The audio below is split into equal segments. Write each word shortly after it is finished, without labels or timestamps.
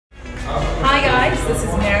this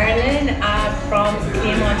is Marilyn from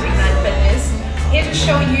Claremont Ignite Fitness. Here to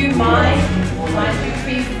show you my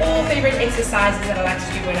 4 favorite exercises that I like to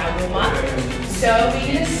do when I warm up. So we're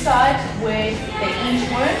going to start with the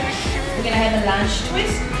inchworm. We're going to have a lunge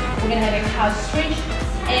twist. We're going to have a calf stretch.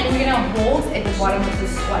 And we're going to hold at the bottom of the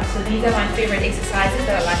squat. So these are my favorite exercises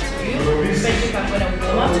that I like to do, especially if I'm going to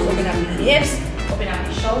warm up, to open up your hips, open up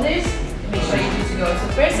your shoulders, make sure you're good to go. So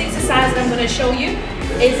the first exercise that I'm going to show you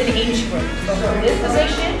is an inchworm. So from this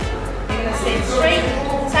position, you're going to stand straight,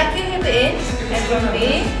 tuck your hip in, and from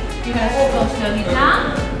there, you're going to hold on slowly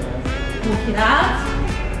down, walk it out,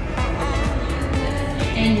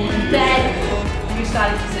 and then back to your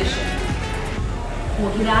starting position.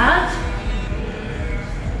 Walk it out,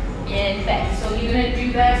 and back. So you're going to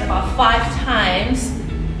do that about 5 times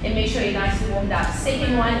and make sure you're nice and warmed up.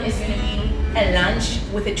 Second one is going to be a lunge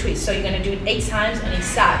with a twist. So you're going to do it 8 times on each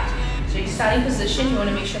side. So your starting position, you want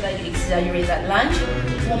to make sure that you exaggerate that lunge.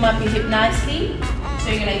 Warm up your hip nicely. So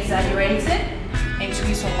you're going to exaggerate it and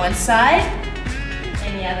twist on one side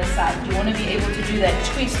and the other side. You want to be able to do that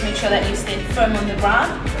twist. Make sure that you stand firm on the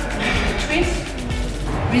ground. The twist.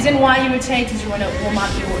 Reason why you rotate is you want to warm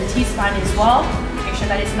up your T-spine as well. Make sure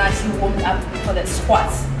that it's nicely warmed up for the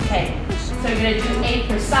squats. Okay, so you're going to do 8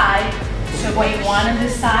 per side. So going 1 on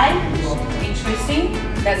this side, and twisting,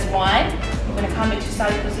 that's 1. You're going to come into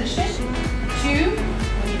starting position. 2,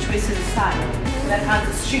 when you twist to the side. So that counts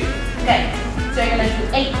as 2. Okay, so you're going to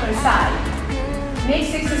do 8 per side.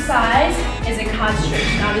 Next exercise is a calf stretch.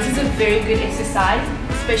 Now this is a very good exercise,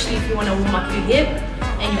 especially if you want to warm up your hip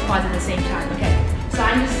and your quads at the same time. Okay, so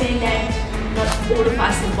I understand that not all of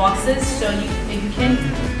us in boxes, so if you can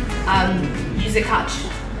use a couch,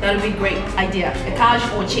 that would be a great idea. A couch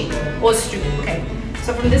or chair or stool. Okay,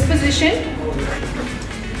 so from this position,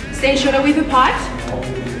 stand shoulder width apart,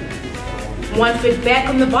 1 foot back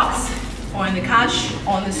on the box or on the couch,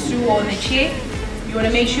 on the stool or on the chair. You want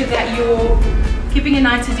to make sure that you're keeping a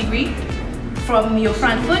 90 degree from your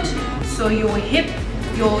front foot, so your hip,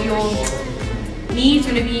 your knee is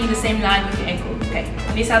going to be in the same line with your ankle. Okay,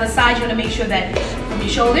 on this other side, you want to make sure that from your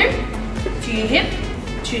shoulder to your hip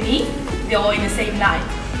to your knee, they're all in the same line.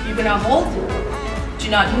 You're going to hold, do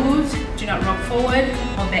not move, do not rock forward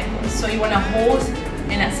or backwards. So you want to hold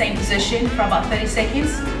in that same position for about 30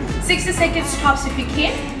 seconds. 60 seconds tops if you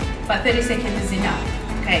can, but 30 seconds is enough.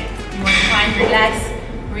 Okay, you want to try and relax,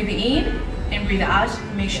 breathe in and breathe out.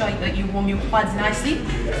 Make sure that you warm your quads nicely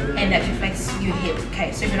and that you flex your hip.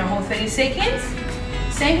 Okay, so you're going to hold 30 seconds.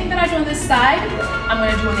 Same thing that I do on this side, I'm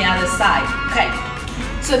going to do on the other side. Okay,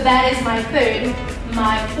 so that is my third.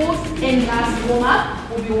 My 4th and last warm up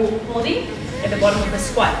will be holding at the bottom of the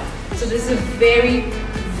squat. So this is a very,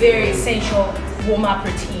 very essential warm up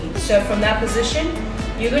routine. So from that position,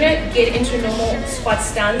 you're going to get into normal squat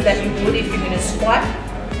stance that you would if you're going to squat.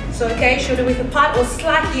 So okay, shoulder width apart or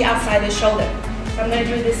slightly outside the shoulder. So I'm going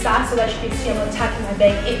to do this side so that you can see I'm going to tuck my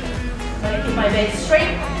back in. I'm going to keep my back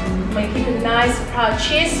straight. I'm going to keep a nice proud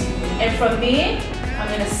chest. And from there, I'm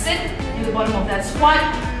going to sit in the bottom of that squat.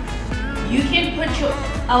 You can put your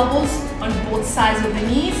elbows on both sides of the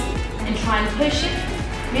knees and try and push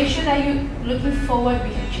it. Make sure that you're looking forward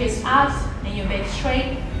with your chest out and your back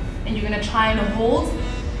straight. And you're going to try and hold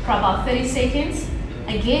for about 30 seconds.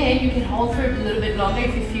 Again, you can hold for a little bit longer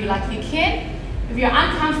if you feel like you can. If you're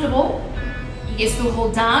uncomfortable, you can still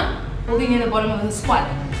hold down, holding in the bottom of the squat.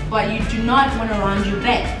 But you do not want to round your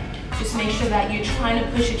back. Just make sure that you're trying to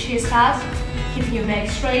push your chest out, keeping your back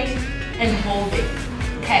straight, and hold it.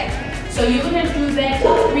 Okay, so you're going to do that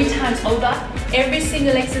 3 times over. Every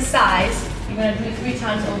single exercise, you're going to do it 3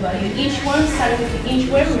 times over. Your inchworm, starting with the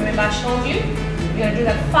inchworm, remember I showed you. You're going to do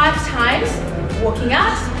that 5 times, walking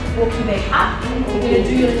out, walking back up. You're going to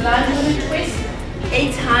do your lunge with a twist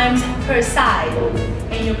 8 times per side.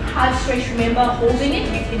 And your couch stretch, remember holding it.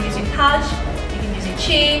 You can use your couch, you can use your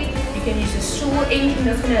chair, you can use a stool, anything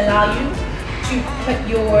that's going to allow you to put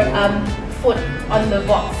your foot on the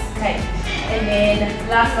box. Okay. And then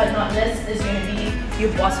last but not least is going to be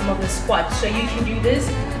your bottom of the squat. So you can do this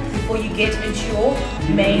before you get into your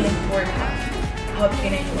main workout. I hope you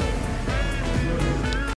can enjoy it.